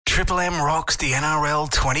Triple M rocks the NRL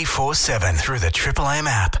 24/7 through the Triple M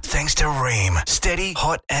app. Thanks to Rheem. Steady,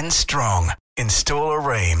 hot and strong. Install a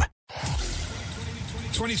Rheem.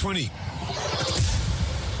 2020.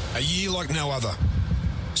 A year like no other.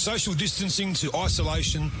 Social distancing to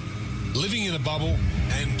isolation, living in a bubble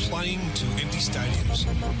and playing to empty stadiums.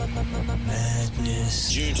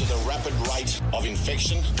 Madness. Due to the rapid rate of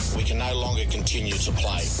infection, we can no longer continue to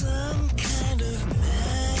play. Some kind of madness.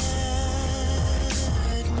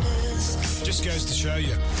 Just goes to show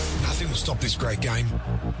you, nothing will stop this great game.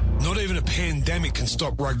 Not even a pandemic can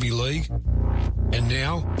stop rugby league. And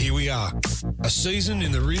now, here we are. A season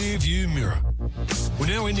in the rear-view mirror. We're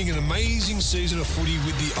now ending an amazing season of footy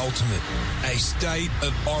with the ultimate. A state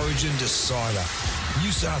of origin decider.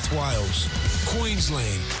 New South Wales.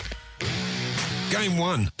 Queensland. Game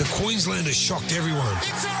 1. The Queenslanders shocked everyone.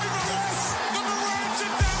 It's over, Wes! The Maroons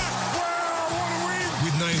have done it! Wow, what a win!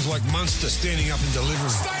 With names like Munster standing up and delivering.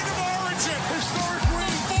 State of origin! Historic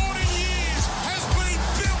win! 40 years has been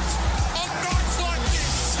built on nights like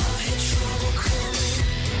this! I had trouble coming.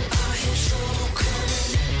 I had trouble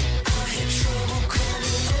coming. I had trouble coming.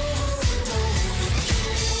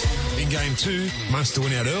 In Game 2, Munster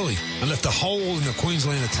went out early and left a hole in the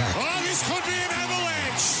Queensland attack. Oh, this could be an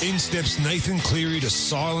avalanche! In steps Nathan Cleary to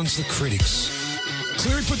silence the critics.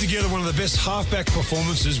 Cleary put together one of the best halfback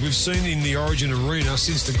performances we've seen in the Origin arena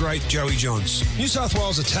since the great Joey Johns. New South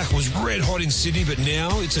Wales attack was red hot in Sydney, but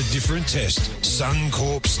now it's a different test.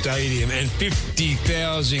 Suncorp Stadium and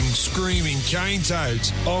 50,000 screaming cane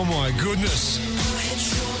toads. Oh my goodness. I had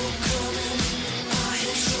trouble coming. I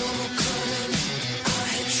had trouble coming. I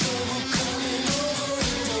had trouble coming.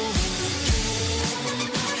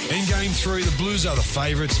 In Game 3, the Blues are the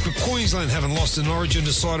favourites, but Queensland haven't lost an Origin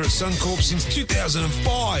decider at Suncorp since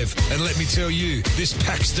 2005. And let me tell you, this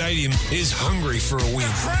packed stadium is hungry for a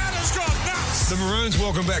win. Crowd has gone nuts! The Maroons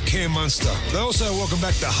welcome back Cam Munster. They also welcome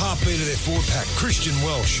back the heartbeat of their forward pack, Christian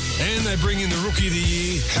Welsh. And they bring in the Rookie of the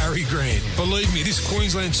Year, Harry Grant. Believe me, this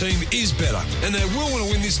Queensland team is better, and they will want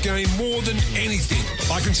to win this game more than anything.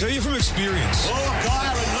 I can tell you from experience.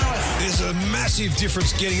 There's a massive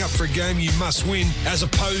difference getting up for a game you must win as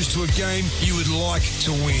opposed to a game you would like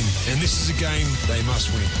to win. And this is a game they must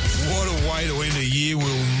win. What a way to end a year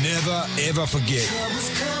we'll never, ever forget. Trouble's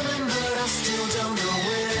coming, but I still don't know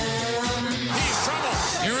when. Here's trouble!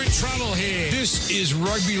 You're in trouble here. This is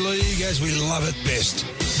rugby league as we love it best.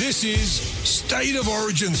 This is State of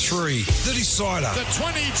Origin 3, the decider. The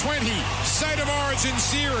 2020 State of Origin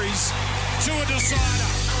series to a decider.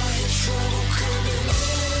 I had trouble coming.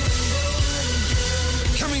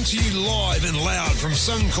 Coming to you live and loud from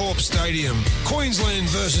Suncorp Stadium, Queensland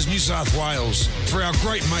versus New South Wales. For our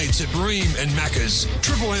great mates at Rheem and Macca's,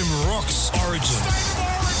 Triple M rocks Origin.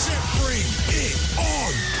 State of Origin! Bring it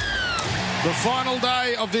on! The final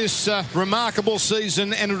day of this remarkable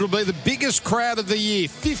season, and it'll be the biggest crowd of the year,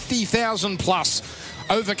 50,000 plus.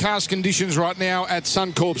 Overcast conditions right now at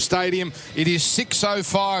Suncorp Stadium. It is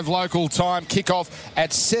 6:05 local time. Kickoff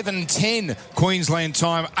at 7:10 Queensland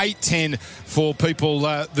time, 8:10 for people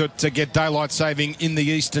that get daylight saving in the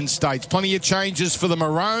eastern states. Plenty of changes for the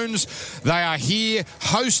Maroons. They are here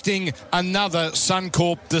hosting another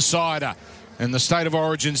Suncorp decider. And the State of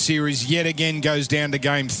Origin series yet again goes down to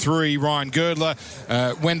Game 3. Ryan Girdler,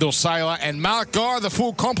 Wendell Saylor and Mark Guy, the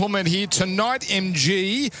full complement here tonight.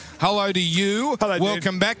 MG, hello to you. Hello,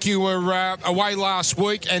 welcome back. You were away last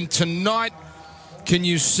week, and tonight, can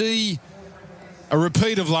you see a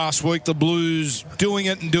repeat of last week, the Blues doing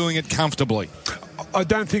it and doing it comfortably? I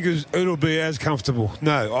don't think it'll be as comfortable.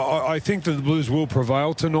 No, I think that the Blues will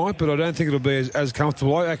prevail tonight, but I don't think it'll be as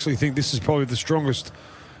comfortable. I actually think this is probably the strongest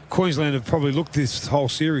Queensland have probably looked this whole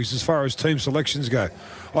series as far as team selections go.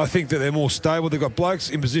 I think that they're more stable. They've got blokes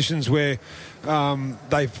in positions where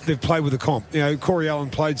they've played with the comp. You know, Corey Allen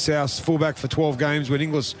played South fullback for 12 games when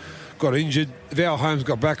Inglis got injured. Val Holmes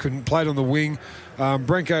got back and played on the wing.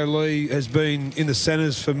 Branko Lee has been in the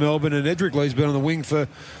centres for Melbourne, and Edric Lee's been on the wing for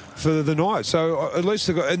the Knights. So at least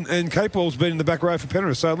they've got, and Capewell's been in the back row for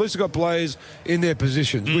Penrith. So at least they've got players in their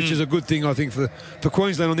positions, which is a good thing, I think, for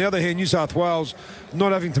Queensland. On the other hand, New South Wales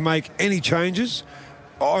not having to make any changes.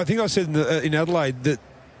 I think I said in Adelaide that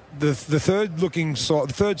the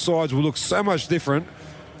third sides will look so much different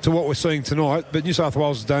to what we're seeing tonight, but New South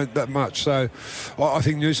Wales don't that much. So I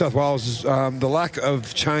think New South Wales, the lack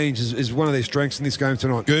of change is one of their strengths in this game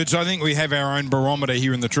tonight. Good. So I think we have our own barometer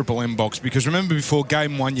here in the Triple M box, because remember before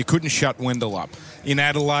game one, you couldn't shut Wendell up. In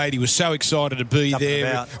Adelaide, he was so excited to be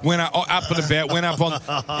there. Went up and about, went up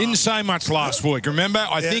on... Didn't say much last week, remember?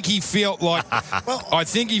 I think he felt like... I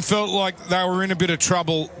think he felt like they were in a bit of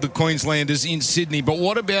trouble, the Queenslanders, in Sydney. But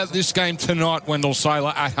what about this game tonight, Wendell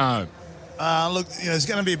Sailor, at home? Look, there's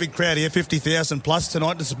going to be a big crowd here, 50,000 plus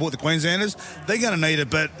tonight to support the Queenslanders. They're going to need it,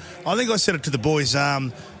 but I think I said it to the boys.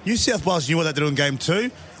 New South Wales knew what they had to do in game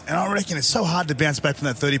 2, and I reckon it's so hard to bounce back from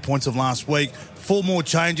that 30 points of last week. 4 more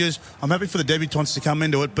changes. I'm happy for the debutants to come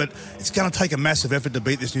into it, but it's going to take a massive effort to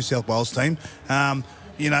beat this New South Wales team.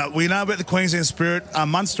 We know about the Queensland spirit.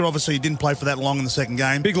 Munster, obviously, didn't play for that long in the second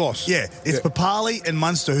game. Big loss. Yeah, it's Papali and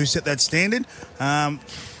Munster who set that standard. They're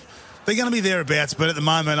going to be thereabouts, but at the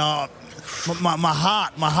moment, my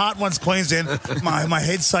heart wants Queensland. my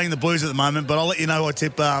head's saying the Blues at the moment, but I'll let you know what I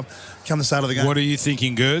tip come the start of the game. What are you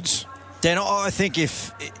thinking, Gerds? Dan, I think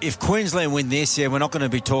if Queensland win this, we're not going to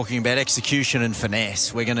be talking about execution and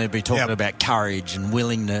finesse. We're going to be talking about courage and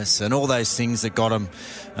willingness and all those things that got them,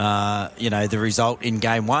 the result in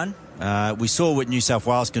game 1. We saw what New South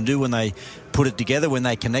Wales can do when they put it together, when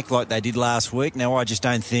they connect like they did last week. Now, I just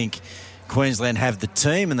don't think Queensland have the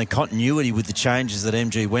team and the continuity with the changes that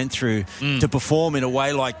MG went through to perform in a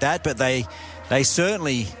way like that, but they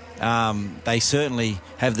certainly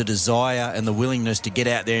have the desire and the willingness to get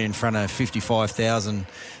out there in front of 55,000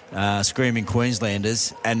 screaming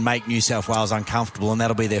Queenslanders and make New South Wales uncomfortable, and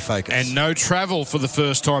that'll be their focus. And no travel for the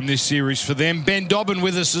first time this series for them. Ben Dobbin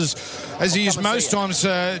with us as he is most times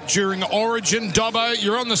during Origin. Dobbo,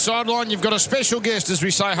 you're on the sideline. You've got a special guest as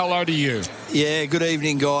we say hello to you. Yeah, good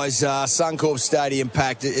evening, guys. Suncorp Stadium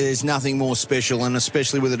packed. There's nothing more special, and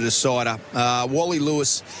especially with a decider. Wally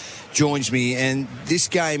Lewis joins me, and this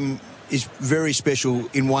game is very special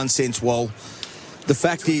in one sense, Wal. The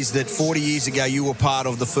fact is that 40 years ago you were part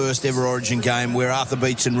of the first ever Origin game where Arthur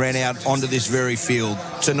Beetson ran out onto this very field.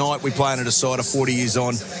 Tonight we play in a decider 40 years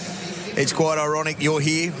on. It's quite ironic you're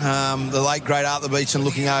here, the late great Arthur Beetson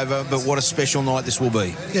looking over, but what a special night this will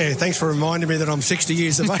be. Yeah, thanks for reminding me that I'm 60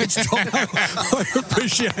 years of age, Tom. I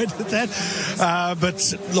appreciated that.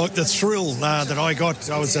 But look, the thrill that I got,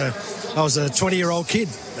 I was a 20-year-old kid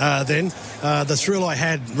then. The thrill I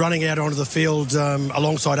had running out onto the field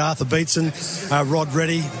alongside Arthur Beetson, Rod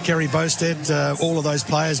Reddy, Kerry Bosted, all of those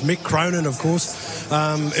players, Mick Cronin, of course.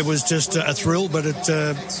 It was just a thrill, but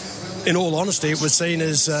in all honesty, it was seen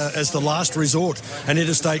as the last resort, an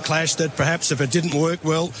interstate clash that perhaps if it didn't work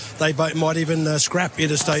well, they might even scrap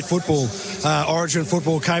interstate football. Origin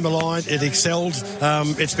football came alive, it excelled.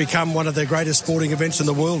 It's become one of the greatest sporting events in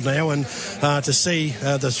the world now, and to see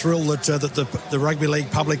the thrill that the rugby league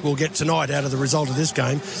public will get tonight out of the result of this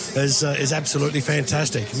game is absolutely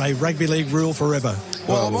fantastic. May rugby league rule forever.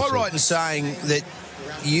 Well, am I right in saying that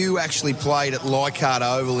you actually played at Leichhardt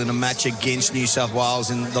Oval in a match against New South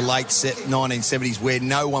Wales in the late 1970s where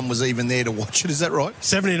no one was even there to watch it? Is that right?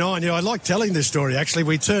 79, yeah, I like telling this story, actually.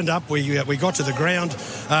 We turned up, we got to the ground,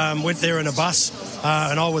 went there in a bus,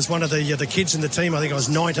 and I was one of the kids in the team. I think I was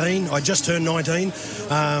 19. I just turned 19,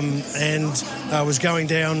 and I was going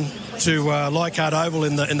down to Leichhardt Oval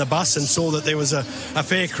in the bus and saw that there was a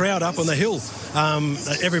fair crowd up on the hill.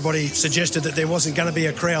 Everybody suggested that there wasn't going to be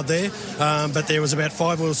a crowd there, but there was about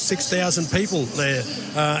 5,000 or 6,000 people there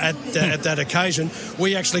at that occasion.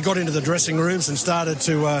 We actually got into the dressing rooms and started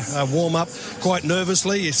to warm up quite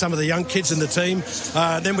nervously, some of the young kids in the team.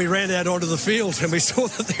 Then we ran out onto the field and we saw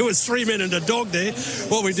that there was 3 men and a dog there.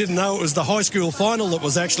 What we didn't know, it was the high school final that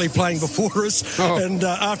was actually playing before us. And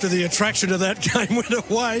after the attraction of that game went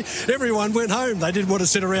away, everyone went home. They didn't want to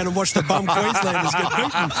sit around and watch the bum Queenslanders get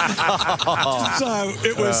beaten. So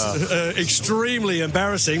it was extremely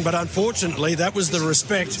embarrassing, but unfortunately that was the respect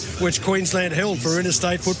which Queensland held for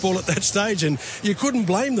interstate football at that stage, and you couldn't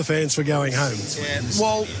blame the fans for going home. Yeah,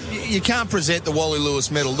 well, you can't present the Wally Lewis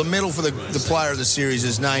medal. The medal for the player of the series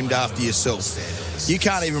is named after yourself. You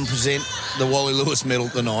can't even present the Wally Lewis medal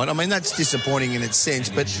tonight. I mean, that's disappointing in its sense,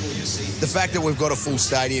 but the fact that we've got a full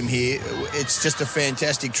stadium here, it's just a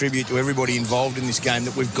fantastic tribute to everybody involved in this game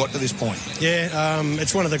that we've got to this point. Yeah,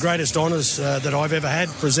 it's one of the greatest honours that I've ever had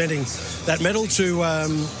presenting that medal to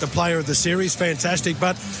the player of the series. Fantastic,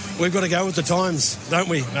 but we've got to go with the times, don't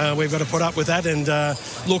we? We've got to put up with that and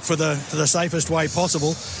look for the safest way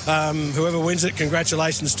possible. Whoever wins it,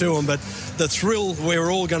 congratulations to them. But the thrill we're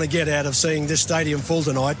all going to get out of seeing this stadium full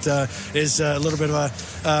tonight is a little bit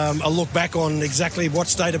of a look back on exactly what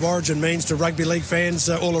State of Origin means to rugby league fans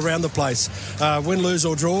all around the place. Win, lose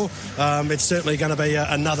or draw, it's certainly going to be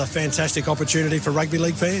another fantastic opportunity for rugby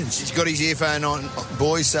league fans. He's got his earphone on,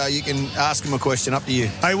 boys, so you can ask him a question. Up to you.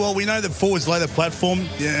 Hey, well, we know that forwards lay the platform,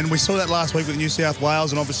 and we saw that last week with New South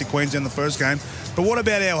Wales and obviously Queensland in the first game. But what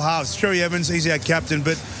about our halves? Cherry Evans, he's our captain,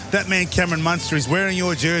 but that man Cameron Munster is wearing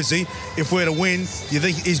your jersey. If we're to win, do you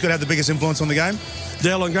think he's going to have the biggest influence on the game?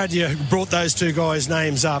 Dale, I'm glad you brought those two guys'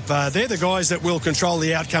 names up. They're the guys that will control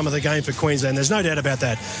the outcome of the game for Queensland. There's no doubt about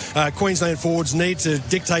that. Queensland forwards need to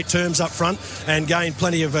dictate terms up front and gain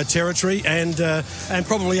plenty of territory and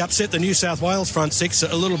probably upset the New South Wales front six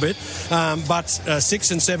a little bit. But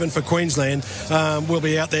 6 and 7 for Queensland will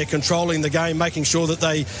be out there controlling the game, making sure that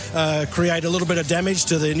they create a little bit of damage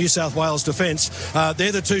to the New South Wales defence.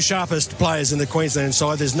 They're the two sharpest players in the Queensland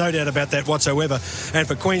side. There's no doubt about that whatsoever. And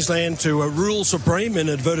for Queensland to rule supreme, in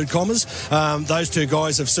inverted commas, those two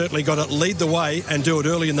guys have certainly got to lead the way and do it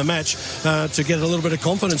early in the match to get a little bit of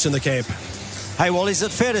confidence in the camp. Hey, well, is it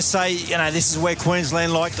fair to say, this is where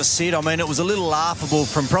Queensland like to sit? I mean, it was a little laughable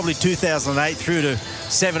from probably 2008 through to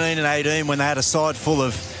 17 and 18 when they had a side full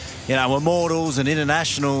of, immortals and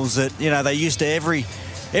internationals that, they used to every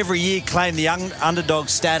year claim the underdog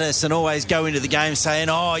status and always go into the game saying,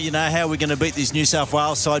 how are we going to beat this New South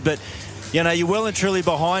Wales side? But you're well and truly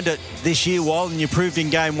behind it this year, Walt, and you proved in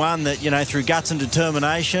game one that, through guts and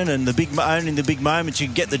determination and owning the big moments, you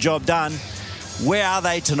can get the job done. Where are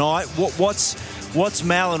they tonight? What's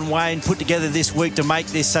Mal and Wayne put together this week to make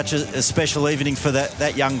this such a special evening for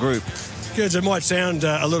that young group? Kids, it might sound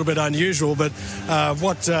a little bit unusual, but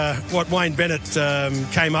what Wayne Bennett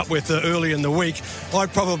came up with early in the week,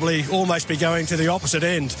 I'd probably almost be going to the opposite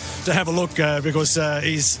end to have a look because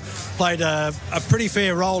he's played a pretty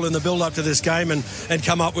fair role in the build-up to this game and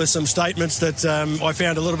come up with some statements that I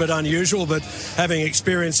found a little bit unusual, but having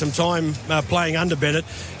experienced some time playing under Bennett,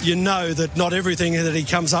 you know that not everything that he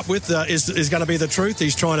comes up with is going to be the truth.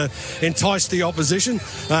 He's trying to entice the opposition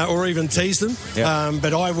or even tease them. Yep.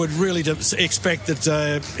 But I would really expect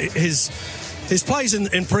that his plays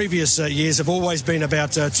in previous years have always been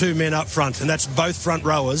about two men up front, and that's both front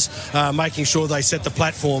rowers making sure they set the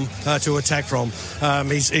platform to attack from.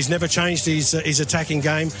 He's never changed his attacking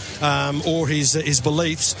game or his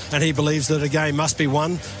beliefs, and he believes that a game must be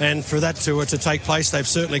won, and for that to take place, they've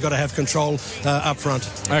certainly got to have control up front.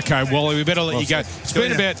 Okay, Wally, we better let you go. It's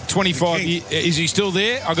been about 25 years. Is he still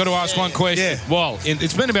there? I've got to ask one question. Yeah. Well,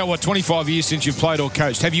 it's been about, 25 years since you've played or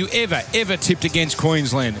coached. Have you ever tipped against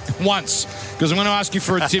Queensland? Once. Because I'm going to ask you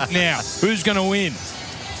for a tip now. Who's going to win?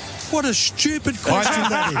 What a stupid question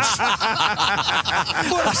that is.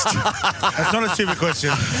 That's not a stupid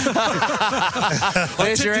question.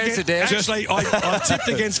 There's your answer, Dan. Actually, I tipped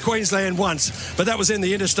against Queensland once, but that was in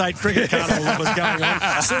the interstate cricket carnival that was going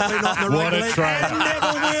on. Certainly not in the What rugby a league, traitor. and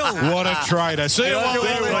never will. What a traitor. See you,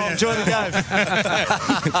 Wally. Enjoy the game.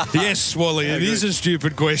 Yes, Wally, it is a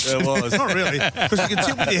stupid question. It was. Not really, because you can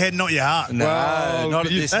tip with your head, not your heart. No, not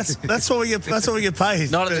at this. That's what we get. That's what we get paid.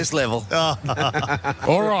 Not at this level.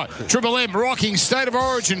 All right, Triple M rocking State of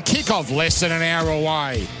Origin kickoff less than an hour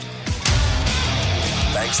away.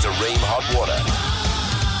 Thanks to Ream Hot Water.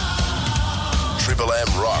 Triple M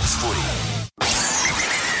rocks footy.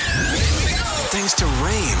 Thanks to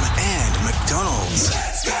Ream and McDonald's.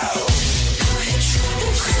 Let's go.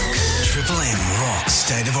 Triple M rocks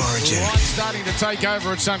State of Origin. Light starting to take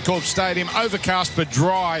over at Suncorp Stadium. Overcast but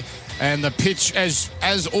dry. And the pitch, as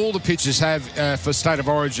all the pitches have for State of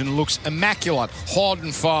Origin, looks immaculate, hard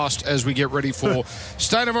and fast as we get ready for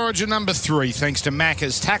State of Origin number 3, thanks to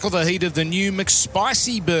Macca's. Tackle the heat of the new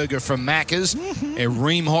McSpicy burger from Macca's.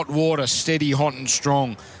 Ream hot water, steady, hot and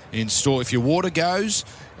strong in store. If your water goes,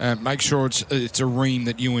 make sure it's a Ream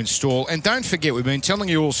that you install. And don't forget, we've been telling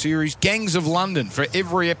you all series, Gangs of London, for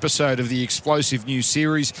every episode of the explosive new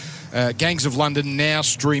series. Gangs of London now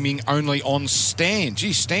streaming only on Stan.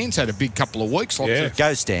 Gee, Stan's had a big couple of weeks.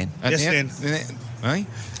 Go, Stan. Yes, Stan.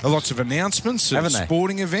 Lots of announcements and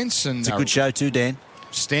sporting events. And it's a good show too, Dan.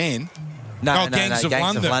 Stan? No, Gangs of Gangs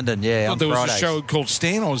London. of London, yeah, on there was Fridays. a show called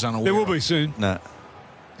Stan I was unaware There will of. be soon. No.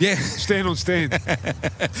 Yeah. Stand on stand.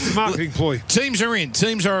 Marketing ploy. Teams are in.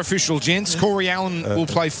 Teams are official, gents. Corey Allen will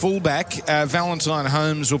play fullback. Valentine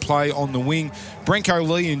Holmes will play on the wing. Brenko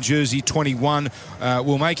Lee in jersey 21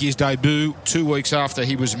 will make his debut 2 weeks after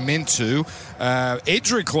he was meant to.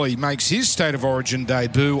 Edric Lee makes his State of Origin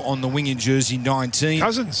debut on the wing in jersey 19.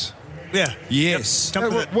 Cousins. Yeah. Yes.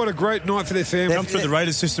 What a great night for their family. Come through the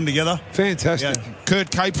Raiders system together. Fantastic. Yeah.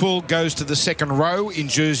 Kurt Capewell goes to the second row in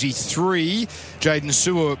jersey 3. Jaden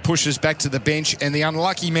Sewer pushes back to the bench, and the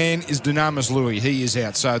unlucky man is Dunamis Louis. He is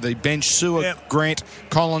out. So the bench, Sewer, Grant,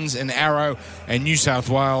 Collins and Arrow, and New South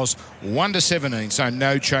Wales 1-17. So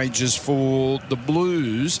no changes for the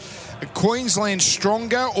Blues. Queensland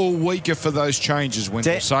stronger or weaker for those changes,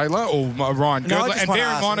 Wendell Saylor or Ryan Girdler? And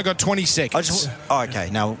bear in mind, I've got 20 seconds. Okay,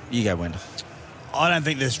 no, you go, Wendell. I don't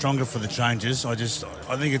think they're stronger for the changes. I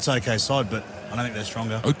think it's okay side, but I don't think they're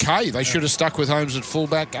stronger. Okay, they should have stuck with Holmes at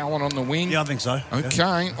fullback, Allen on the wing. Yeah, I think so.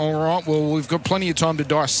 Okay, all right. Well, we've got plenty of time to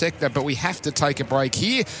dissect that, but we have to take a break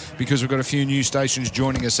here because we've got a few new stations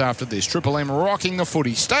joining us after this. Triple M rocking the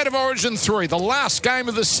footy. State of Origin 3, the last game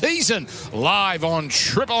of the season, live on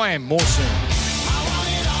Triple M. More soon.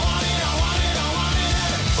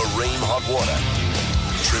 Bareem Hot Water.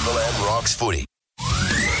 Triple M rocks footy.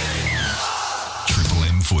 Triple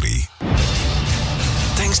M footy.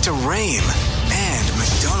 Thanks to Ream and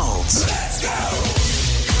McDonald's. Let's go.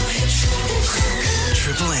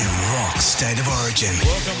 Triple M rocks State of Origin.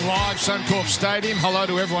 Welcome live, Suncorp Stadium. Hello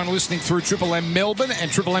to everyone listening through Triple M Melbourne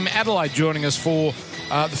and Triple M Adelaide joining us for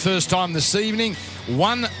the first time this evening.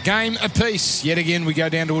 One game apiece. Yet again, we go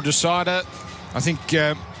down to a decider. I think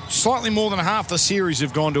slightly more than half the series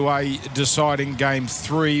have gone to a deciding game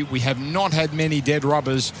 3. We have not had many dead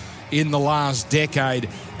rubbers in the last decade.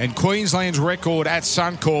 And Queensland's record at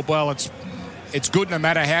Suncorp, well, it's good no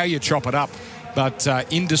matter how you chop it up. But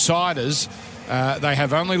in deciders, they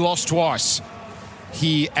have only lost twice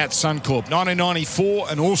here at Suncorp.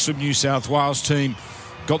 1994, an awesome New South Wales team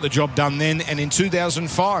got the job done then. And in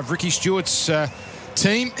 2005, Ricky Stewart's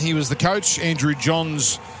team, he was the coach. Andrew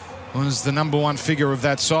Johns was the number one figure of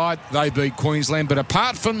that side. They beat Queensland. But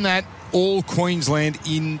apart from that, all Queensland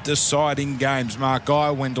in deciding games. Mark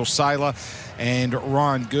Guy, Wendell Saylor and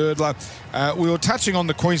Ryan Girdler. We were touching on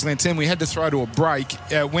the Queensland team. We had to throw to a break.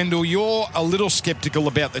 Wendell, you're a little sceptical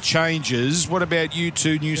about the changes. What about you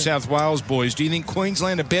two New South Wales boys? Do you think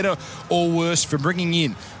Queensland are better or worse for bringing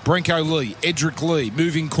in Brenko Lee, Edric Lee,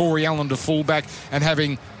 moving Corey Allen to fullback and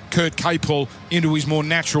having Kurt Capewell into his more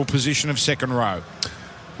natural position of second row?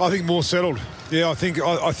 I think more settled. Yeah, I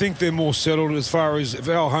think they're more settled as far as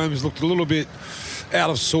Val Holmes looked a little bit out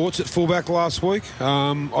of sorts at fullback last week.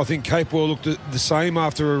 I think Capewell looked the same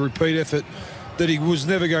after a repeat effort that he was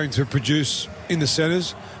never going to produce in the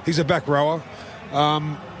centres. He's a back rower.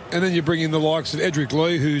 And then you bring in the likes of Edric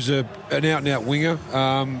Lee, who's an out-and-out winger.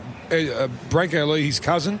 Brenko Lee, his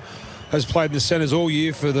cousin, has played in the centres all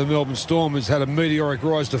year for the Melbourne Storm, has had a meteoric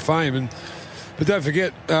rise to fame. But don't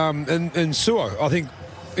forget, and Sewer, I think,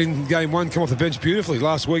 in game 1 come off the bench beautifully.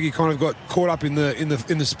 Last week he kind of got caught up in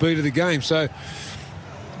the speed of the game. So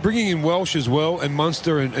bringing in Welsh as well and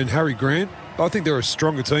Munster and Harry Grant, I think they're a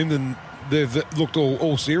stronger team than they've looked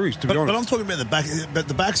all series, to be honest. But I'm talking about the back. But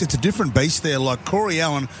the backs, it's a different beast there. Like Corey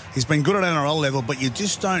Allen, he's been good at NRL level, but you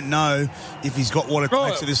just don't know if he's got what it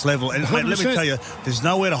takes at this level. And mate, let me tell you, there's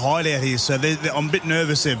nowhere to hide out here. So I'm a bit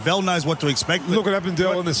nervous there. Vel knows what to expect. Look at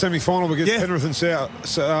Appendell in the semi-final against Penrith and South.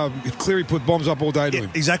 Cleary put bombs up all day to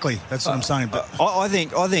him. Exactly. That's what I'm saying. But I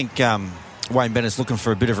think Wayne Bennett's looking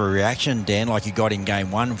for a bit of a reaction, Dan, like he got in game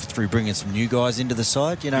 1 through bringing some new guys into the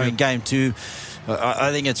side. In game 2,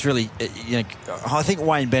 I think it's really, I think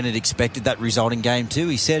Wayne Bennett expected that result in game 2.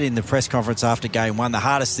 He said in the press conference after game 1, the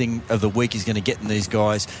hardest thing of the week is going to get these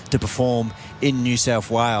guys to perform in New South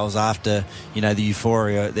Wales after, the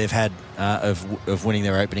euphoria they've had of winning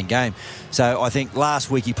their opening game. So I think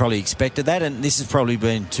last week he probably expected that, and this has probably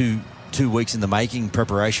been two weeks in the making,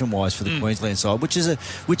 preparation-wise, for the Queensland side, which is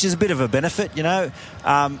a bit of a benefit,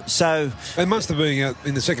 So and Munster being out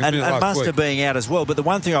in the second minute last week. And Munster being out as well. But the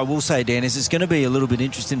one thing I will say, Dan, is it's going to be a little bit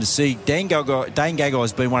interesting to see. Dane Gagai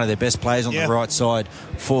has been one of their best players on the right side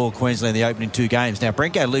for Queensland the opening 2 games. Now,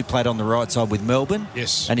 Brenko Lee played on the right side with Melbourne.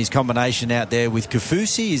 Yes. And his combination out there with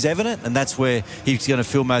Kaufusi is evident, and that's where he's going to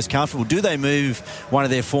feel most comfortable. Do they move one of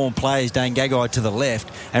their form players, Dane Gagai, to the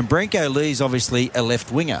left? And Brenko Lee's obviously a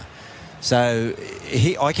left winger. So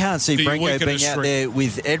I can't see Be Branko weak in a being out streak. there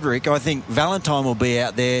with Edric. I think Valentine will be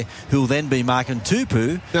out there, who will then be marking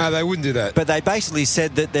Tupu. No, they wouldn't do that. But they basically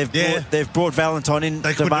said that they've brought Valentine in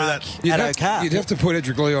to mark Addo-Carr. You'd have to put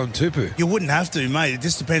Edric Lee on Tupu. You wouldn't have to, mate. It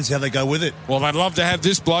just depends how they go with it. Well, they'd love to have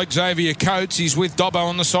this bloke, Xavier Coates. He's with Dobbo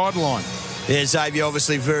on the sideline. Yeah, Xavier,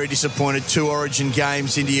 obviously very disappointed. 2 Origin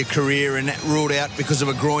games into your career and ruled out because of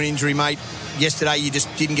a groin injury, mate. Yesterday, you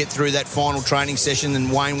just didn't get through that final training session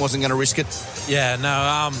and Wayne wasn't going to risk it. Yeah, no,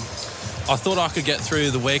 I thought I could get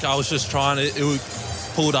through the week. I was just trying to... It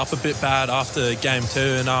pulled up a bit bad after game 2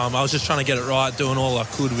 and I was just trying to get it right, doing all I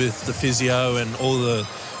could with the physio and all the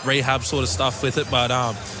rehab sort of stuff with it. But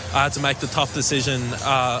I had to make the tough decision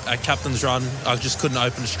at captain's run. I just couldn't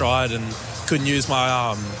open stride and couldn't use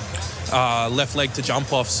my... left leg to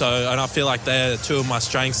jump off, and I feel like they're 2 of my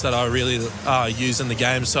strengths that I really use in the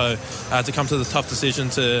game, so I had to come to the tough decision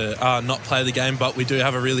to not play the game. But we do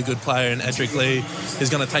have a really good player in Edric Lee who's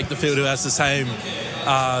going to take the field, who has the same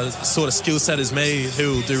sort of skill set as me,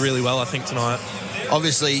 who will do really well, I think, tonight.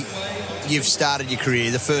 Obviously, you've started your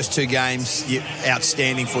career. The first 2 games,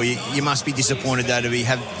 outstanding for you. You must be disappointed, though, to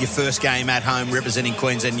have your first game at home representing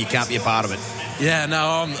Queensland and you can't be a part of it. Yeah,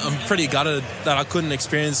 no, I'm pretty gutted that I couldn't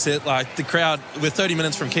experience it. Like, the crowd, we're 30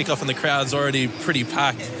 minutes from kickoff and the crowd's already pretty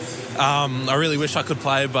packed. I really wish I could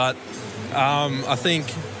play, but I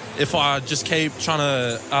think if I just keep trying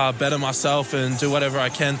to better myself and do whatever I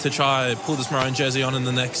can to try pull this maroon jersey on in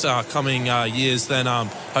the next coming years, then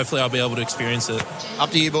hopefully I'll be able to experience it. Up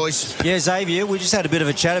to you, boys. Yeah, Xavier, we just had a bit of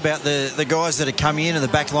a chat about the guys that are coming in the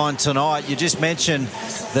back line tonight. You just mentioned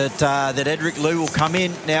that Edric Lee will come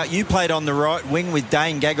in. Now, you played on the right wing with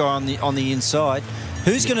Dane Gagai on the inside.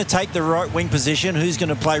 Who's going to take the right wing position? Who's going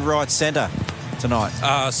to play right centre tonight?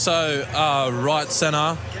 Right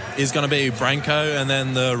centre is going to be Branko, and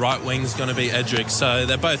then the right wing is going to be Edric. So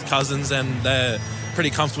they're both cousins and they're pretty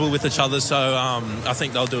comfortable with each other, so I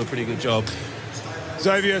think they'll do a pretty good job.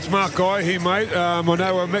 Xavier, it's Mark Guy here, mate. I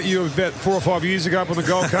know I met you about 4 or 5 years ago up on the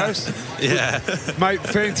Gold Coast. Yeah. Mate,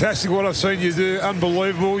 fantastic what I've seen you do.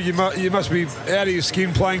 Unbelievable. You must be out of your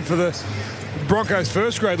skin playing for the Broncos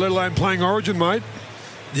first grade, let alone playing Origin, mate.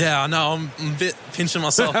 Yeah, I know. I'm a bit pinching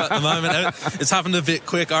myself at the moment. It's happened a bit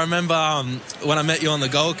quick. I remember when I met you on the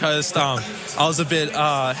Gold Coast, I was a bit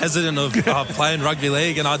hesitant of playing rugby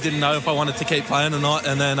league, and I didn't know if I wanted to keep playing or not,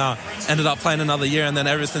 and then ended up playing another year, and then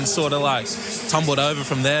everything sort of like tumbled over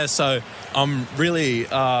from there. So I'm really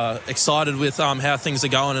excited with how things are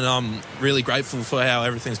going, and I'm really grateful for how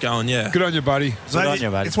everything's going, yeah. Good on you, buddy. Good on you,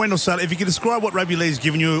 buddy. It's Wendell Sutter. If you could describe what rugby league's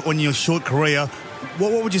given you on your short career,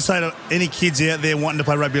 what would you say to any kids out there wanting to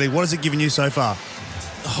play rugby league? What has it given you so far?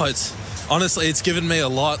 Oh, it's given me a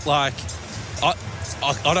lot. Like,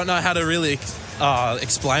 I don't know how to really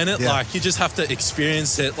explain it. Yeah. Like, you just have to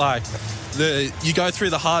experience it. Like, you go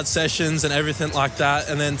through the hard sessions and everything like that,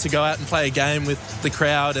 and then to go out and play a game with the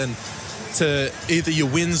crowd, and to either your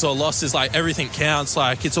wins or losses, like, everything counts.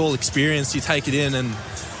 Like, it's all experience. You take it in, and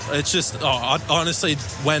it's just, honestly,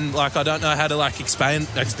 when, like, I don't know how to, like, explain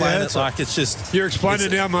it. Like, it's just... You're explaining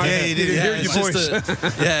it now, mate. Yeah, you did. You hear your voice.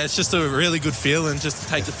 It's just a really good feeling just to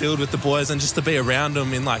take the field with the boys and just to be around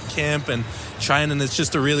them in, like, camp and training. It's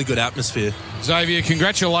just a really good atmosphere. Xavier,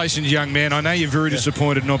 congratulations, young man. I know you're very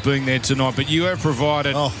disappointed not being there tonight, but you have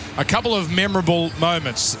provided a couple of memorable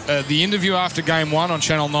moments. The interview after Game 1 on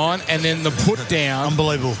Channel 9, and then the put-down.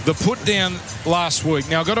 Unbelievable. The put-down last week.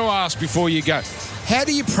 Now, I've got to ask before you go, how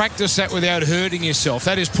do you practice that without hurting yourself?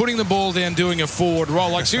 That is putting the ball down, doing a forward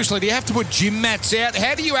roll. Like, seriously, do you have to put gym mats out?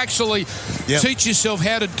 How do you actually teach yourself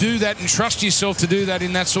how to do that and trust yourself to do that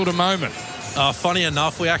in that sort of moment? Funny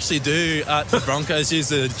enough, we actually do at the Broncos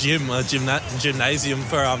use a gymnasium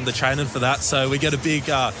for the training for that. So we get a big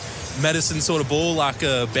medicine sort of ball, like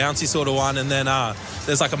a bouncy sort of one, and then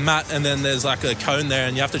there's like a mat, and then there's like a cone there,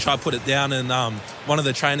 and you have to try to put it down, and one of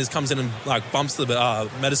the trainers comes in and like bumps the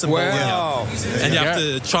medicine ball in you, and you have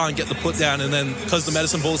to try and get the put down, and then because the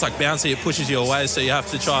medicine ball's like bouncy, it pushes you away, so you have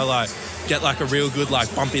to try like get like a real good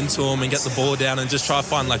like bump into them and get the ball down, and just try to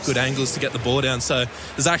find like good angles to get the ball down. So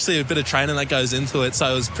there's actually a bit of training that goes into it,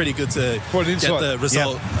 so it was pretty good to get the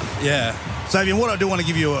result. Yeah. Xavier, what I do want to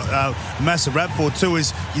give you a massive rap for too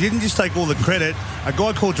is you didn't just take all the credit. A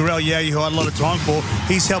guy called Jarrell Yagi, who I had a lot of time for,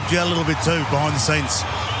 he's helped you out a little bit too behind the scenes.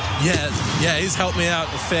 Yeah, he's helped me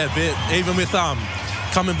out a fair bit. Even with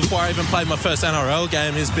coming before I even played my first NRL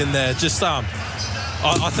game, he's been there. Just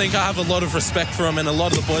I think I have a lot of respect for him, and a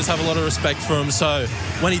lot of the boys have a lot of respect for him. So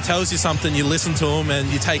when he tells you something, you listen to him and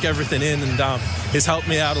you take everything in, and he's helped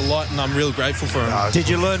me out a lot, and I'm real grateful for him. Did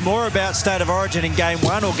you learn more about State of Origin in Game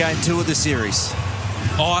 1 or Game 2 of the series?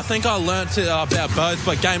 Oh, I think I learnt about both,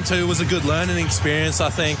 but Game 2 was a good learning experience. I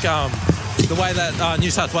think the way that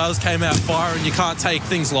New South Wales came out firing, you can't take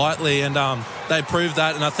things lightly, and they proved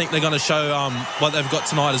that, and I think they're going to show what they've got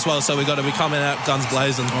tonight as well, so we've got to be coming out guns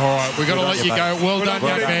blazing. All right, we've got to let you go. Well done,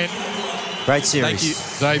 young man. Great series. Thank you.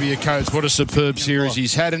 Xavier Coates, what a superb series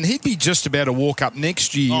he's had. And he'd be just about to walk up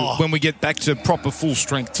next year when we get back to proper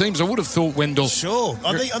full-strength teams. I would have thought, Wendell. Sure.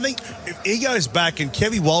 I think if he goes back, and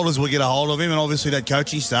Kevy Walters will get a hold of him, and obviously that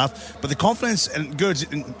coaching staff, but the confidence, and good,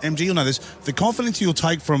 and MG, you'll know this, the confidence he'll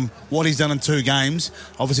take from what he's done in 2 games,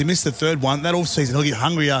 obviously missed the third one, that off-season he'll get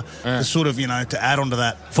hungrier to sort of, to add on to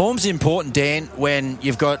that. Form's important, Dan, when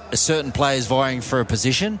you've got a certain players vying for a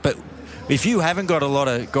position, but if you haven't got a lot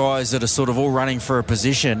of guys that are sort of all running for a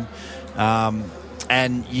position,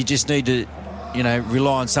 and you just need to,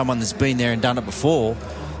 rely on someone that's been there and done it before,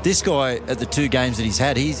 this guy at the 2 games that he's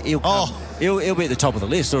had, he'll be at the top of the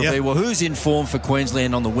list. So it'll be, well, who's in form for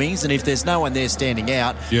Queensland on the wings? And if there's no one there standing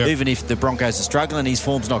out, even if the Broncos are struggling, his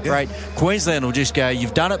form's not great, Queensland will just go,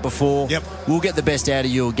 you've done it before, we'll get the best out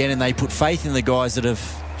of you again, and they put faith in the guys that have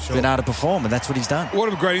been able to perform, and that's what he's done.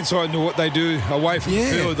 What a great insight into what they do away from the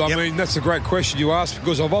field. I mean, that's a great question you ask,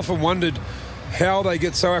 because I've often wondered how they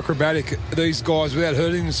get so acrobatic, these guys, without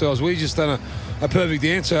hurting themselves. We've just done a perfect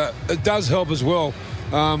answer. It does help as well.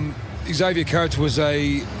 Xavier Coates was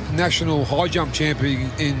a national high jump champion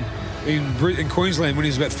in Queensland when he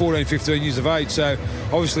was about 14, 15 years of age. So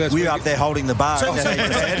obviously that's... We're up there holding the bar. So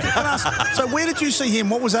where did you see him?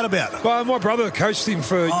 What was that about? Well, my brother coached him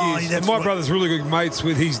for years. And my brother's really good mates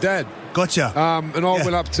with his dad. Gotcha. And I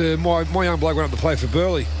went up to... My young bloke went up to play for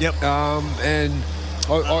Burleigh. Yep. And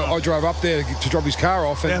I drove up there to drop his car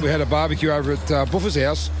off, and we had a barbecue over at Buffer's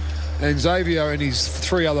house. And Xavier and his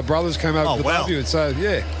 3 other brothers came over to the barbecue. And so,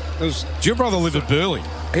 it was... Does your brother live at Burleigh?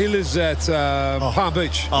 He lives at Palm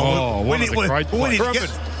Beach. We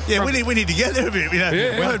need to get there a bit. We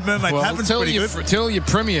heard Mermaid happens pretty good. Tell your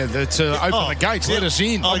premier that open the gates, let us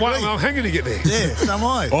in. I'm hanging to get there. Yeah, so am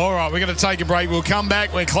I. All right, we're going to take a break. We'll come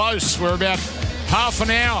back. We're close. We're about half an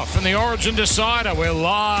hour from the Origin Decider. We're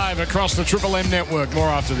live across the Triple M network. More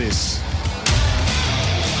after this.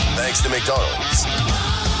 Thanks to McDonald's.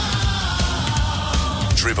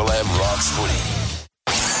 Triple M rocks footy.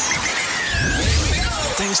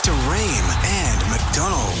 Thanks to Ream and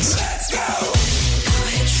McDonald's. Let's go!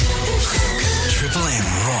 Triple M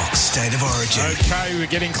rocks State of Origin. Okay, we're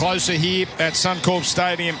getting closer here at Suncorp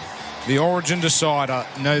Stadium. The Origin Decider,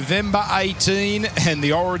 November 18, and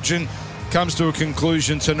the Origin comes to a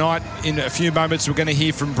conclusion tonight. In a few moments, we're going to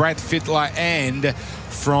hear from Brad Fittler and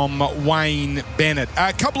from Wayne Bennett.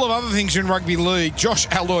 A couple of other things in rugby league. Josh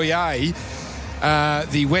Aloiai,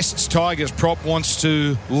 the Wests Tigers prop, wants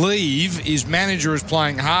to leave. His manager is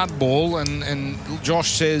playing hardball, and Josh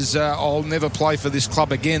says, I'll never play for this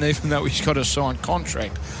club again, even though he's got a signed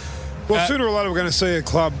contract. Well, sooner or later we're going to see a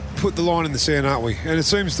club put the line in the sand, aren't we? And it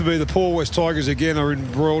seems to be the poor West Tigers again are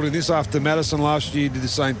embroiled in this after Madison last year did the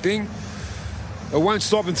same thing. It won't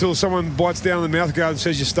stop until someone bites down the mouth guard and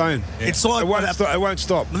says you're staying. Yeah. It's like it won't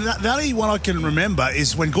stop. The only one I can remember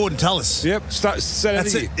is when Gordon Tallis. Yep, that's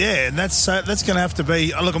it. Yeah, and that's going to have to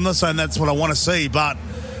be. Look, I'm not saying that's what I want to see, but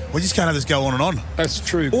we just can't have this go on and on. That's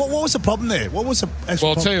true. What was the problem there? What was the actual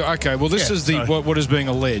I'll tell you. Okay, well, this is what is being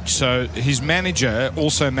alleged. So his manager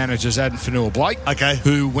also manages Addin Fanua-Blake,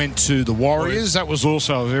 who went to the Warriors. That was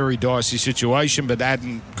also a very dicey situation, but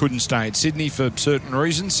Addin couldn't stay in Sydney for certain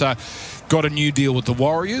reasons. So got a new deal with the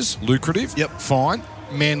Warriors, lucrative. Yep, fine.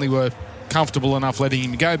 Manly were comfortable enough letting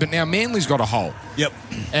him go, but now Manly's got a hole. Yep.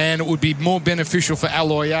 And it would be more beneficial for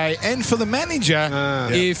Aloiai and for the manager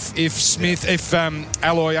if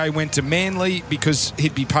Aloiai went to Manly, because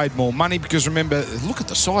he'd be paid more money. Because remember, look at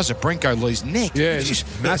the size of Brenko Lee's neck. Yeah, it's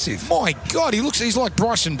massive. My God, he's like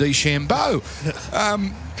Bryson DeChambeau.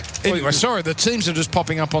 Anyway, sorry, the teams are just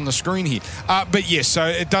popping up on the screen here. But yes, so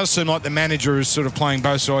it does seem like the manager is sort of playing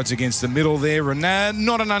both sides against the middle there, and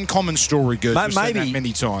not an uncommon story, Gert. We've seen that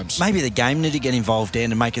many times. Maybe the game need to get involved,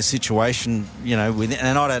 Dan, and make a situation, with,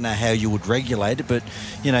 and I don't know how you would regulate it, but,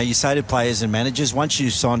 you say to players and managers, once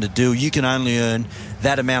you've signed a deal, you can only earn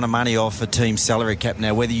that amount of money off a team's salary cap.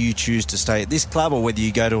 Now, whether you choose to stay at this club or whether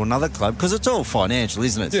you go to another club, because it's all financial,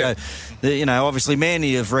 isn't it? Yeah. So, obviously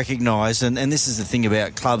Manly have recognised, and this is the thing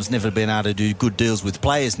about clubs never been able to do good deals with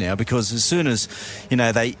players now, because as soon as,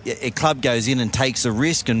 a club goes in and takes a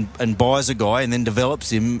risk and buys a guy and then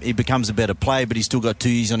develops him, he becomes a better player, but he's still got 2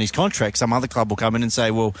 years on his contract. Some other club will come in and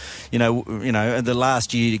say, well, the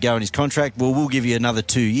last year to go on his contract, well, we'll give you another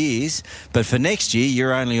 2 years, but for next year,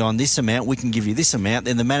 you're only on this amount, we can give you this amount.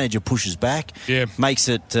 Then the manager pushes back, makes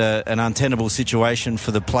it an untenable situation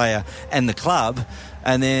for the player and the club.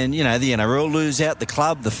 And then, you know, the NRL lose out, the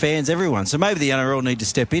club, the fans, everyone. So maybe the NRL need to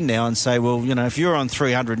step in now and say, well, you know, if you're on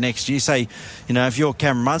 300 next year, say, you know, if you're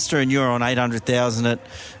Cameron Munster and you're on 800,000 at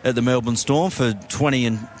the Melbourne Storm for 20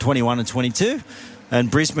 and 21 and 22, and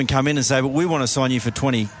Brisbane come in and say, well, we want to sign you for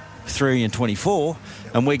 23 and 24,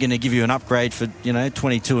 and we're going to give you an upgrade for, you know,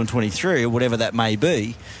 22 and 23 or whatever that may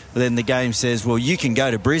be, then the game says, well, you can go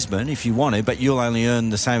to Brisbane if you want to, but you'll only earn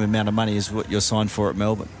the same amount of money as what you're signed for at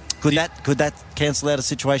Melbourne. Could that cancel out a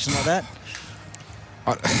situation like that?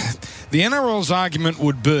 The NRL's argument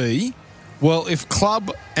would be, well, if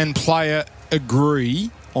club and player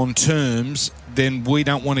agree on terms, then we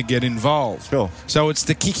don't want to get involved. Sure. So it's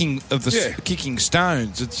the kicking of the kicking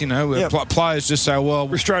stones. It's, you know, players just say, well,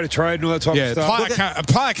 restraint of trade and all that type of stuff. A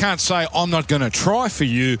player can't say, I'm not going to try for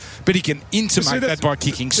you, but he can intimate that by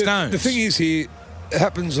kicking stones. The thing is here, it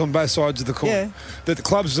happens on both sides of the coin. Yeah. That the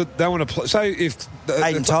clubs that they want to play. Say if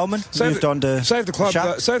Aiden Tolman moved on to say if the club,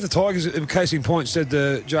 say if the Tigers, in case in point, said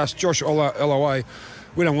to Josh LOA,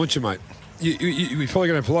 we don't want you, mate. You're probably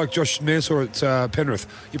going to play like Josh Mansour at Penrith.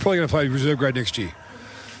 You're probably going to play reserve grade next year.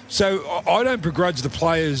 So I don't begrudge the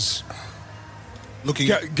players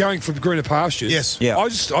going for greener pastures. Yes. Yeah. I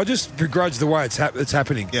just begrudge the way it's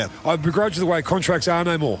happening. Yeah. I begrudge the way contracts are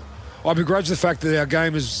no more. I begrudge the fact that our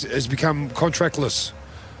game has become contractless.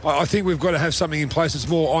 I think we've got to have something in place that's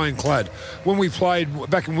more ironclad. When we played,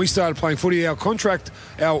 back when we started playing footy, our contract,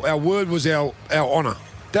 our word was our honour.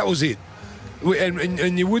 That was it.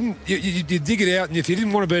 And you wouldn't, you dig it out, and if you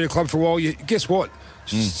didn't want to be at a club for a while, guess what?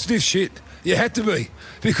 Stiff shit. You had to be,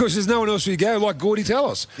 because there's no one else who go, like Gordy tell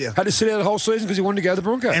us. Yeah. Had to sit out the whole season because he wanted to go to the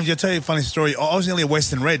Broncos. And I'll tell you a funny story. I was nearly a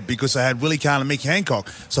Western Red because I had Willie Carn and Mickey Hancock.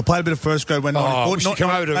 So I played a bit of first grade when 94 come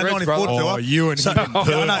over to Reds, brother. Oh, you and him.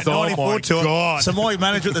 94 tour. So my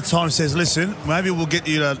manager at the time says, listen, maybe we'll get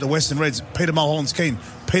you to the Western Reds. Peter Mulholland's keen.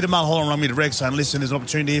 Peter Mulholland rang me to Rex saying, listen, there's an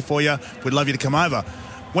opportunity here for you. We'd love you to come over.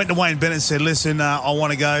 Went to Wayne Bennett and said, listen, I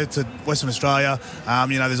want to go to Western Australia.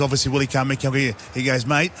 You know, there's obviously Willie Carn, Mickey Hancock here. He goes,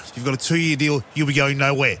 mate, you've got a 2-year deal. You'll be going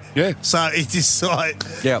nowhere. Yeah. So he just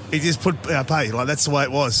he just put pay. Like, that's the way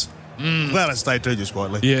it was. Glad I stayed too, just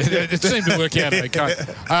quietly. Yeah, it seemed to work out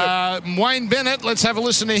okay. Wayne Bennett, let's have a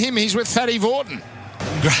listen to him. He's with Fatty Vorton.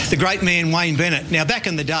 The great man Wayne Bennett. Now, back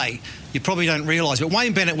in the day, you probably don't realise, but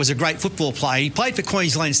Wayne Bennett was a great football player. He played for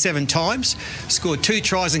Queensland 7 times, scored 2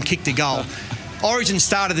 tries and kicked a goal. Origin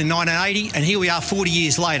started in 1980, and here we are 40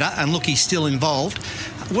 years later, and look, he's still involved.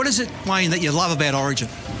 What is it, Wayne, that you love about Origin?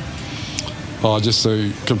 Oh, just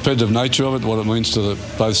the competitive nature of it, what it means to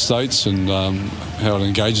both states, and how it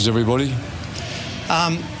engages everybody.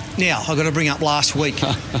 Now, I've got to bring up last week.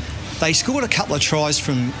 They scored a couple of tries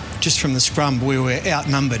from the scrum where we were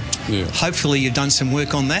outnumbered. Yeah. Hopefully you've done some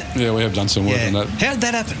work on that. Yeah, we have done some work on that. How did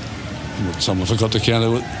that happen? Someone forgot to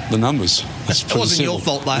count the numbers. It wasn't your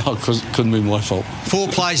fault, though. No, couldn't be my fault. 4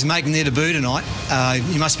 players making their debut tonight.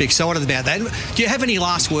 You must be excited about that. Do you have any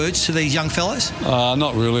last words to these young fellows?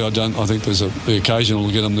 Not really. I don't. I think there's the occasion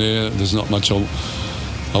will get them there. There's not much I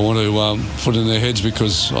want to put in their heads,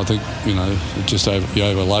 because I think, you know, you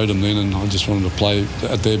overload them then, and I just want them to play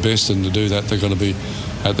at their best, and to do that they've got to be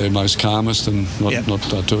at their most calmest and not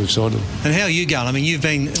too excited. And how are you going? I mean, you've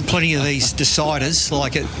been plenty of these deciders,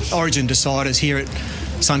 like at Origin deciders here at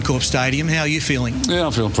Suncorp Stadium. How are you feeling? Yeah,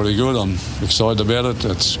 I'm feeling pretty good. I'm excited about it.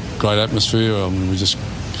 It's great atmosphere. We just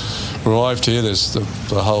arrived here. There's the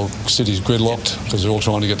whole city's gridlocked because they're all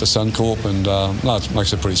trying to get to Suncorp, and it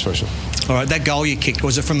makes it pretty special. All right, that goal you kicked,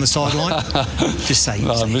 was it from the sideline? Just say.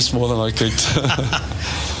 No, I missed more than I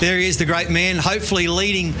kicked. There he is, the great man, hopefully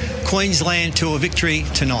leading Queensland to a victory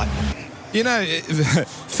tonight. You know,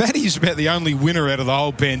 Fatty's about the only winner out of the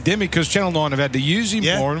whole pandemic, because Channel 9 have had to use him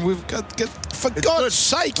more, and we've got for God's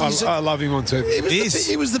sake, I love him on TV.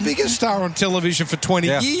 He was the biggest star on television for 20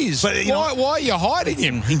 years. But why are you hiding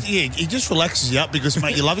him? He just relaxes you up because,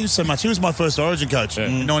 mate, you love him so much. He was my first Origin coach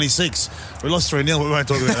in 96. We lost 3-0, we won't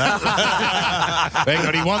talk about that. Thank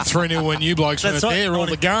God he won 3-0 when you blokes weren't there, all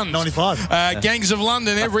the guns. 95. Gangs of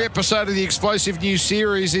London, every episode of the explosive new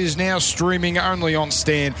series is now streaming only on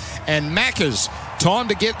Stan. And Macca's, time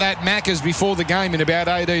to get that Macca's before the game in about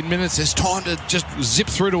 18 minutes. There's time to just zip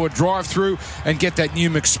through to a drive-through and get that new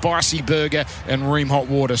McSpicy burger and Ream Hot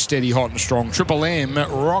Water, steady, hot and strong. Triple M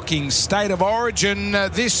rocking State of Origin.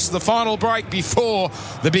 This, the final break before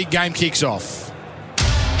the big game kicks off.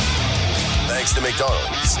 Thanks to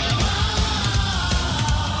McDonald's.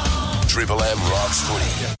 Triple M rocks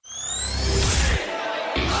footy.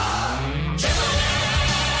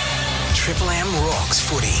 Triple M rocks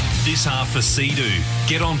footy. This half for Sea-Doo.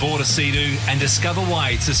 Get on board a Sea-Doo and discover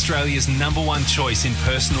why it's Australia's #1 choice in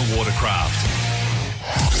personal watercraft.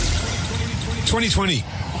 2020.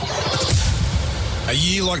 A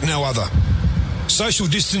year like no other. Social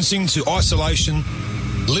distancing to isolation,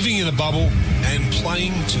 living in a bubble, and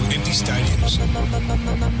playing to empty stadiums.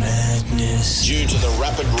 Madness. Due to the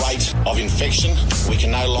rapid rate of infection, we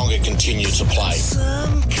can no longer continue to play.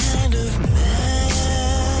 Some kind of madness.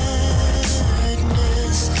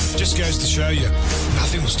 Just goes to show you,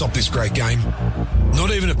 nothing will stop this great game.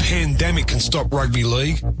 Not even a pandemic can stop rugby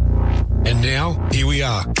league. And now, here we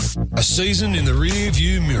are. A season in the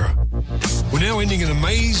rear-view mirror. We're now ending an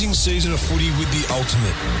amazing season of footy with the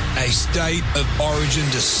ultimate. A state of origin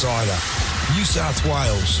decider. New South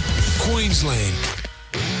Wales. Queensland.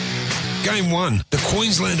 Game 1. The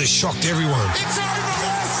Queenslanders shocked everyone. It's over,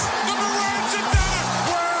 boss! The Maroons have done it!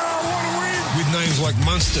 Wow, what a win! With names like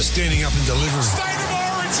Munster standing up and delivering. State of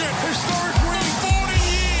origin! Historic win! 40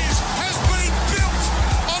 years has been built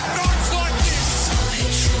on nights like this! I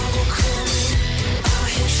had trouble coming.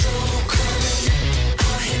 I had trouble coming.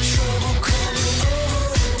 I had trouble coming.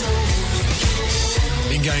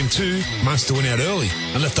 In Game 2, Munster went out early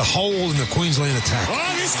and left a hole in the Queensland attack.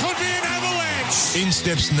 Oh, this could be an avalanche! In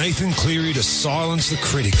steps Nathan Cleary to silence the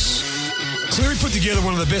critics. Cleary put together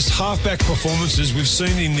one of the best halfback performances we've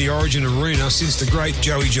seen in the Origin arena since the great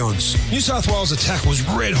Joey Johns. New South Wales attack was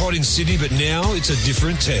red hot in Sydney, but now it's a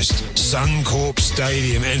different test. Suncorp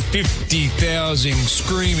Stadium and 50,000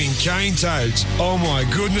 screaming cane toads. Oh my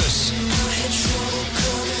goodness. I had trouble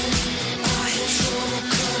coming. I had trouble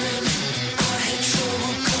coming. I had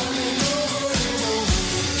trouble coming.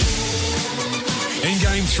 In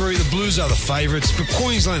Game 3, the Blues are the favourites, but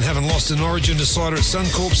Queensland haven't lost an Origin decider at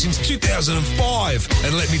Suncorp since 2005.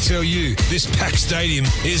 And let me tell you, this packed stadium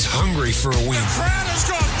is hungry for a win. The crowd has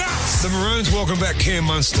gone nuts! The Maroons welcome back Cam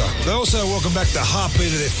Munster. They also welcome back the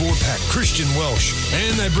heartbeat of their forward pack, Christian Welsh.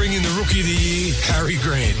 And they bring in the Rookie of the Year, Harry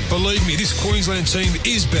Grant. Believe me, this Queensland team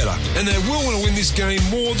is better, and they will want to win this game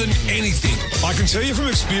more than anything. I can tell you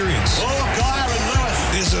from experience.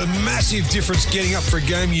 There's a massive difference getting up for a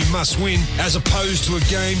game you must win as opposed to a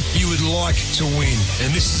game you would like to win.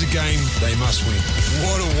 And this is a game they must win.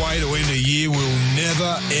 What a way to end a year we'll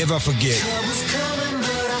never, ever forget. Trouble's coming,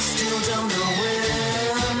 but I still don't know when.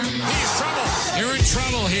 Here's trouble! You're in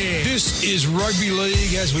trouble here. This is rugby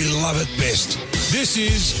league as we love it best. This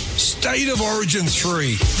is State of Origin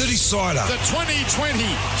 3, the decider. The 2020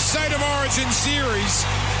 State of Origin series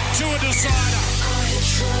to a decider. I had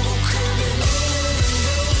trouble coming.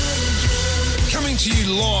 Coming to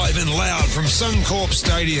you live and loud from Suncorp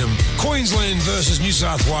Stadium, Queensland versus New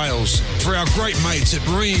South Wales. For our great mates at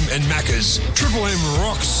Ream and Macca's, Triple M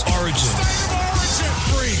rocks Origin. State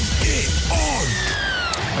of Origin! Bring it on!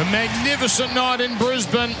 A magnificent night in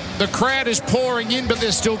Brisbane. The crowd is pouring in, but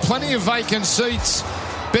there's still plenty of vacant seats.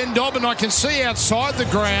 Ben Dobbin, I can see outside the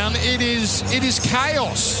ground, it is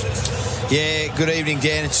chaos. Yeah, good evening,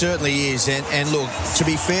 Dan. It certainly is. And look, to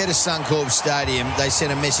be fair to Suncorp Stadium, they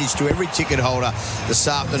sent a message to every ticket holder this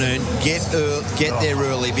afternoon, get there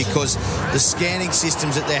early, because the scanning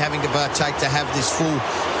systems that they're having to partake to have this full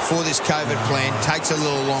for this COVID plan takes a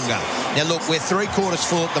little longer. Now, look, we're 3/4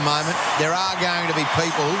 full at the moment. There are going to be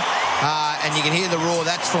people, and you can hear the roar.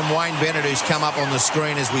 That's from Wayne Bennett, who's come up on the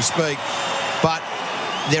screen as we speak. But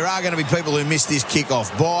there are going to be people who miss this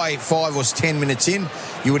kickoff. By 5 or 10 minutes in,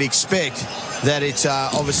 you would expect that it's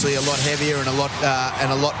obviously a lot heavier and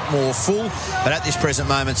a lot more full. But at this present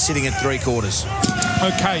moment, sitting at 3/4.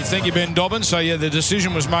 Okay, thank you, Ben Dobbin. So, yeah, the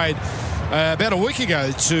decision was made about a week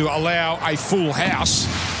ago to allow a full house,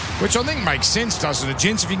 which I think makes sense, doesn't it,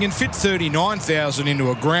 gents? If you can fit 39,000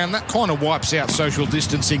 into a ground, that kind of wipes out social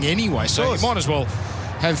distancing anyway. So you might as well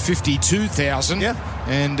have 52,000,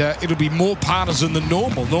 and it'll be more partisan than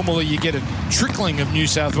normal. Normally you get a trickling of New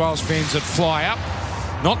South Wales fans that fly up.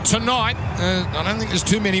 Not tonight. I don't think there's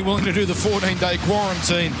too many willing to do the 14-day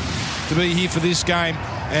quarantine to be here for this game.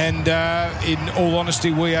 And in all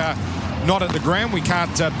honesty, we are not at the ground. We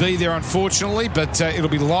can't be there, unfortunately, but it'll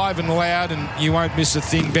be live and loud, and you won't miss a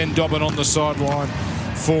thing. Ben Dobbin on the sideline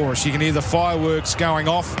for us. You can hear the fireworks going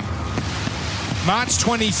off. March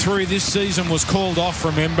 23 this season was called off,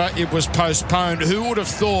 remember. It was postponed. Who would have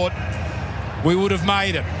thought we would have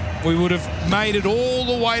made it? We would have made it all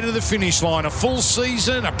the way to the finish line. A full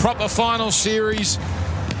season, a proper final series,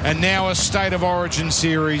 and now a State of Origin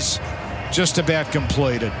series just about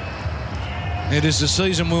completed. It is a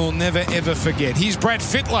season we'll never, ever forget. Here's Brad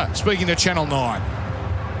Fittler speaking to Channel 9.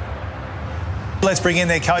 Let's bring in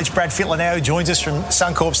their coach, Brad Fittler, now, who joins us from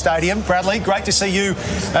Suncorp Stadium. Bradley, great to see you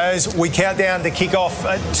as we count down the kick-off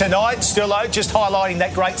tonight. Sturlo, just highlighting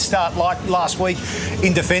that great start like last week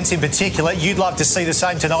in defence in particular. You'd love to see the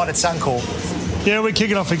same tonight at Suncorp. Yeah, we're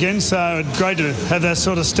kicking off again, so great to have that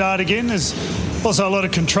sort of start again. There's also a lot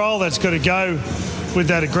of control that's got to go with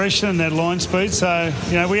that aggression and that line speed. So,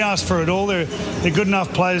 we asked for it all. They're good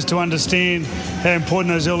enough players to understand how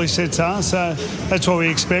important those early sets are, so that's what we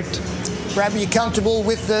expect. Brad, are you comfortable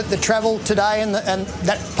with the travel today and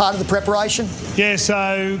that part of the preparation? Yeah,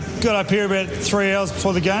 so got up here about 3 hours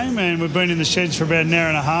before the game, and we've been in the sheds for about an hour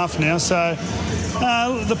and a half now. So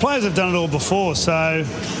the players have done it all before, so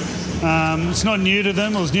it's not new to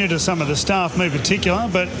them. It was new to some of the staff, me in particular.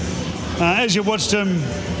 But as you watched them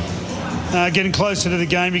getting closer to the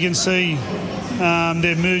game, you can see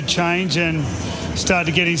their mood change and start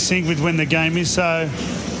to get in sync with when the game is. So,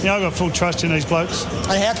 I've got full trust in these blokes.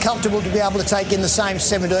 And how comfortable to be able to take in the same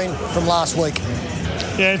 17 from last week?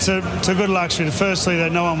 Yeah, it's a good luxury. Firstly,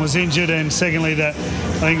 that no one was injured, and secondly, that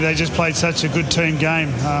I think they just played such a good team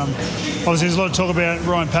game. Obviously, there's a lot of talk about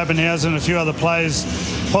Ryan Pappenhausen and a few other players.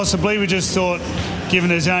 Possibly, we just thought, given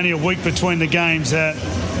there's only a week between the games, that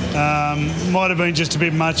might have been just a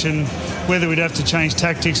bit much, and whether we'd have to change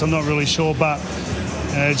tactics, I'm not really sure. But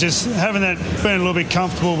just having that, being a little bit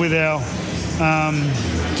comfortable with our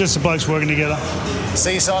just the blokes working together.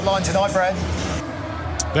 See you sideline tonight, Brad.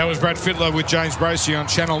 That was Brad Fittler with James Bracey on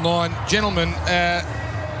Channel 9. Gentlemen,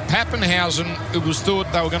 Pappenhausen, it was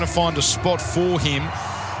thought they were going to find a spot for him,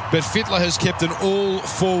 but Fittler has kept an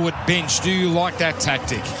all-forward bench. Do you like that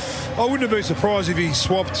tactic? I wouldn't have been surprised if he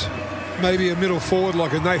swapped maybe a middle forward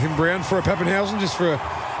like a Nathan Brown for a Pappenhausen, just for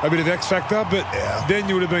a bit of X factor, but then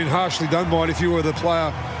you would have been harshly done by it if you were the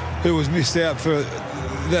player who was missed out for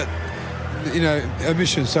that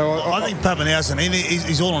omission. So I think Pappenhausen,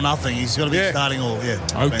 he's all or nothing. He's got to be starting all.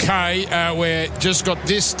 Okay, we've just got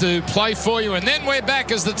this to play for you, and then we're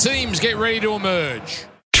back as the teams get ready to emerge.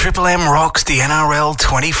 Triple M rocks the NRL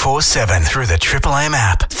 24/7 through the Triple M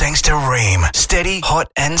app. Thanks to Ream. Steady, hot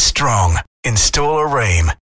and strong. Install a Ream.